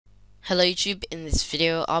Hello YouTube, in this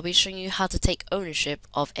video I'll be showing you how to take ownership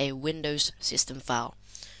of a Windows system file.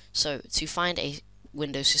 So to find a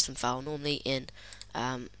Windows system file, normally in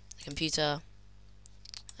computer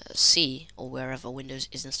C or wherever Windows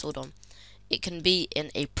is installed on, it can be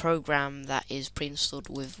in a program that is pre-installed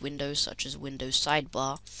with Windows, such as Windows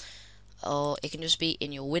Sidebar, or it can just be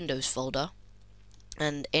in your Windows folder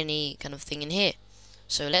and any kind of thing in here.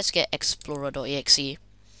 So let's get explorer.exe,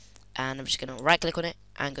 and I'm just going to right click on it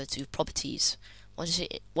and go to properties.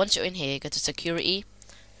 Once you're in here, go to security,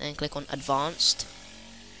 then click on advanced,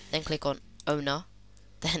 then click on owner,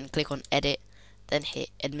 then click on edit, then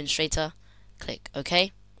hit administrator, click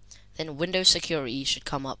OK. Then Windows security should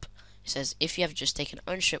come up. It says if you have just taken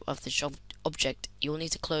ownership of this object, you will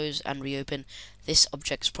need to close and reopen this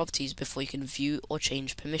object's properties before you can view or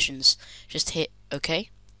change permissions. Just hit OK,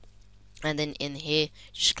 and then in here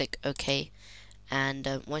just click OK, and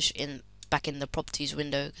once you're back in the properties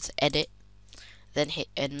window, go to edit, then hit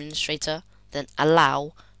administrator, then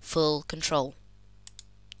allow full control,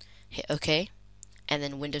 hit OK, and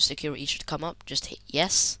then Windows security should come up. Just hit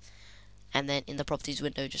yes, and then in the properties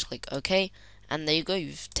window just click OK, and there you go,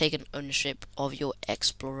 you've taken ownership of your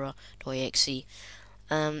explorer.exe.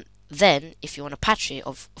 Then if you want to patch it,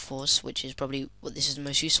 of course, which is probably what this is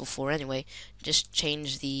most useful for anyway, just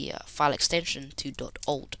change the file extension to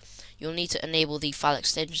 .old. You'll need to enable the file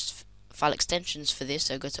extensions for this,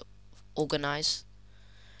 so go to organize,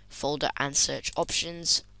 folder and search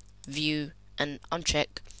options, view, and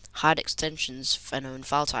uncheck hide extensions for known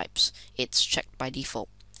file types. It's checked by default.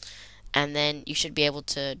 And then you should be able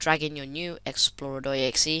to drag in your new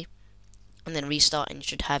explorer.exe and then restart, and you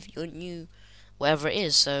should have your new whatever it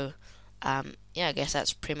is. So yeah, I guess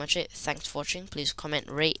that's pretty much it. Thanks for watching. Please comment,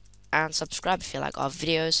 rate, and subscribe if you like our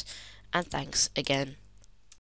videos, and thanks again.